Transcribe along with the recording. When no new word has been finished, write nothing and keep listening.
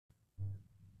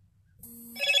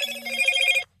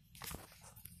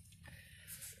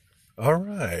All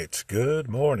right. Good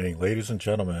morning, ladies and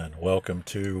gentlemen. Welcome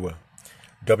to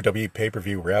WWE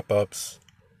Pay-Per-View Wrap-Ups,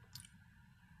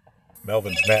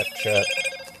 Melvin's Mat Chat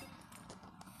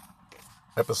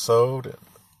episode.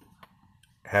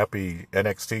 Happy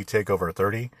NXT Takeover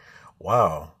 30.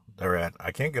 Wow.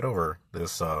 I can't get over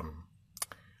this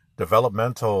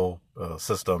developmental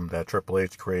system that Triple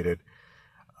H created.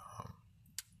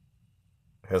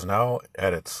 Has now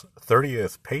at its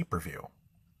 30th pay-per-view.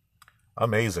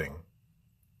 Amazing.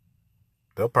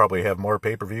 They'll probably have more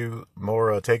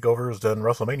more takeovers than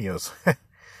WrestleManias.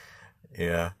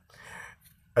 Yeah.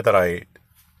 I thought I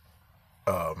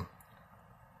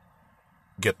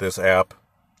get this app,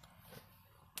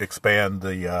 expand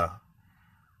the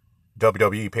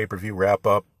WWE pay-per-view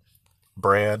wrap-up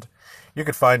brand. You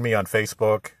can find me on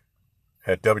Facebook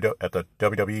at the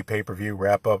WWE pay-per-view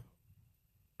wrap-up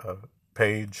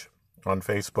page on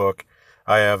Facebook.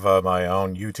 I have my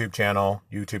own YouTube channel,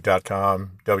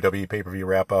 youtube.com, WWE pay-per-view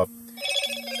wrap-up.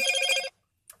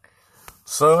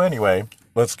 So anyway,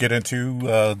 let's get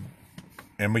into,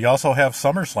 and we also have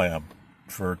SummerSlam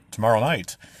for tomorrow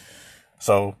night.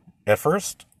 So at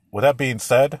first, with that being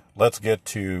said, let's get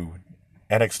to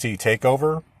NXT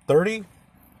Takeover 30.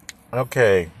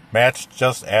 Okay, match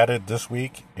just added this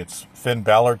week. It's Finn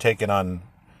Balor taking on,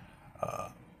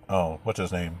 what's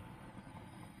his name?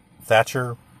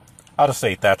 Thatcher. I'll just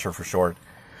say Thatcher for short.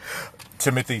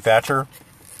 Timothy Thatcher.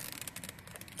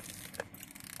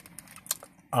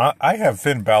 I have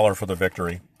Finn Balor for the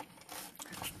victory.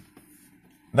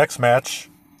 Next match,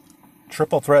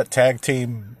 triple threat tag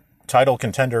team title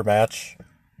contender match.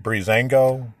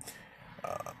 Breezango,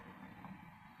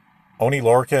 Oni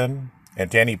Lorcan,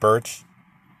 and Danny Burch.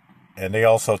 And they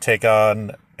also take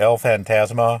on El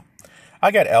Fantasma. I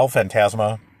got El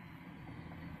Fantasma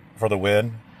for the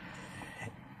win.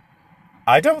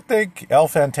 I don't think El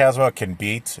Fantasma can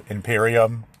beat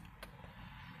Imperium.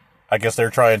 I guess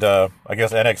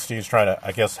NXT is trying to,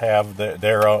 have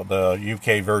the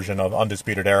UK version of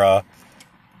Undisputed Era.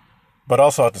 But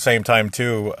also at the same time,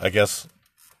 too,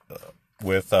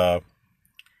 with,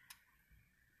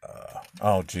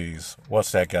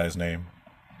 what's that guy's name?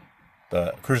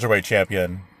 The Cruiserweight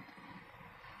Champion.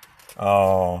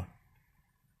 Oh,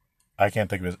 I can't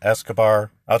think of his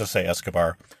Escobar. I'll just say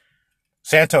Escobar.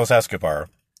 Santos Escobar.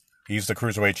 He's the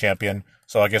Cruiserweight Champion.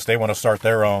 So I guess they want to start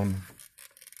their own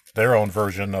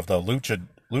version of the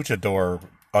Luchador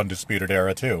Undisputed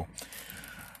Era, too.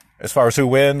 As far as who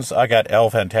wins, I got El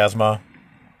Fantasma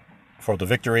for the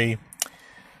victory.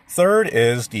 Third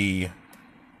is the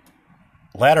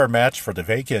ladder match for the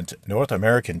vacant North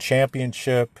American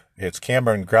Championship. It's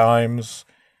Cameron Grimes,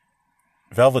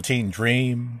 Velveteen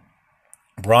Dream,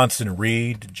 Bronson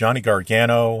Reed, Johnny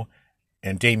Gargano,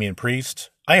 and Damian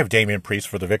Priest. I have Damian Priest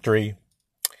for the victory.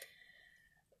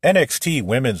 NXT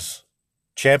Women's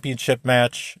Championship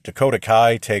match. Dakota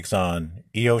Kai takes on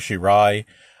Io Shirai.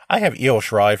 I have Io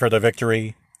Shirai for the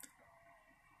victory.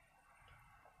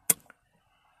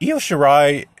 Io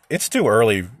Shirai, it's too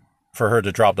early for her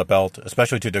to drop the belt,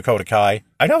 especially to Dakota Kai.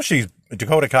 I know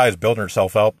Dakota Kai is building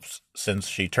herself up since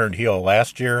she turned heel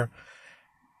last year.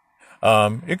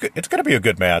 It's going to be a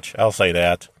good match, I'll say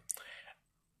that.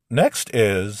 Next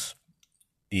is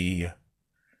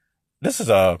this is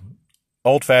a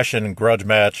old-fashioned grudge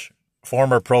match.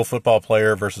 Former pro football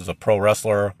player versus a pro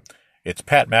wrestler. It's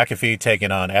Pat McAfee taking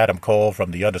on Adam Cole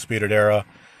from the Undisputed Era.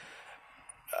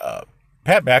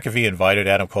 Pat McAfee invited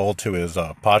Adam Cole to his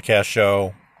podcast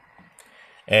show.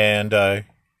 And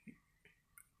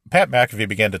Pat McAfee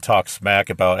began to talk smack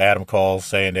about Adam Cole,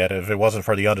 saying that if it wasn't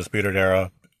for the Undisputed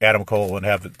Era, Adam Cole wouldn't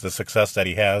have the success that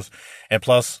he has. And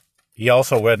plus, he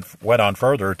also went on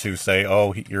further to say,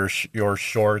 "Oh, you're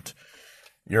short,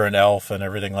 you're an elf," and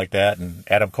everything like that. And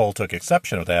Adam Cole took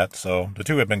exception of that. So the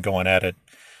two have been going at it,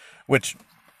 which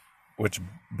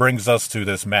brings us to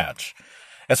this match.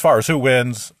 As far as who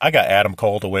wins, I got Adam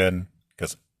Cole to win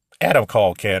because Adam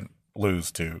Cole can't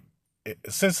lose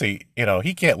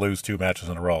he can't lose two matches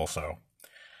in a row. So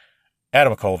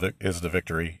Adam Cole is the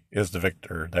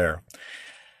victor there.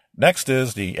 Next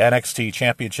is the NXT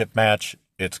Championship match.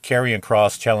 It's Karrion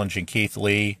Kross challenging Keith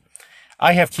Lee.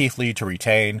 I have Keith Lee to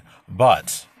retain,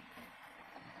 but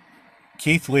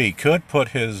Keith Lee could put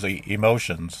his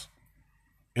emotions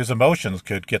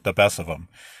could get the best of him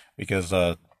because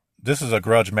this is a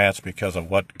grudge match because of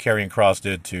what Karrion Kross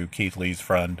did to Keith Lee's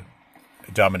friend,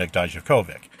 Dominik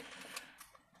Dijakovic.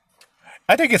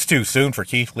 I think it's too soon for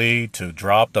Keith Lee to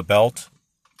drop the belt,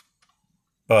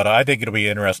 but I think it'll be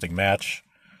an interesting match.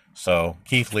 So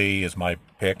Keith Lee is my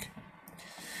pick.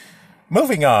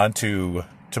 Moving on to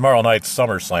tomorrow night's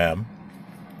SummerSlam.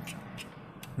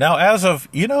 Now, as of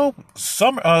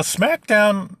some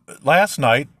SmackDown last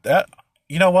night, that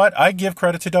you know what, I give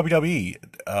credit to WWE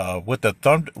with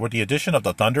with the addition of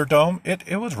the Thunderdome.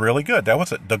 It was really good.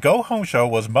 The Go Home show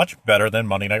was much better than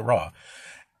Monday Night Raw.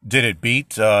 Did it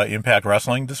beat Impact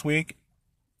Wrestling this week?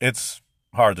 It's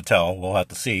hard to tell. We'll have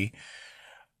to see.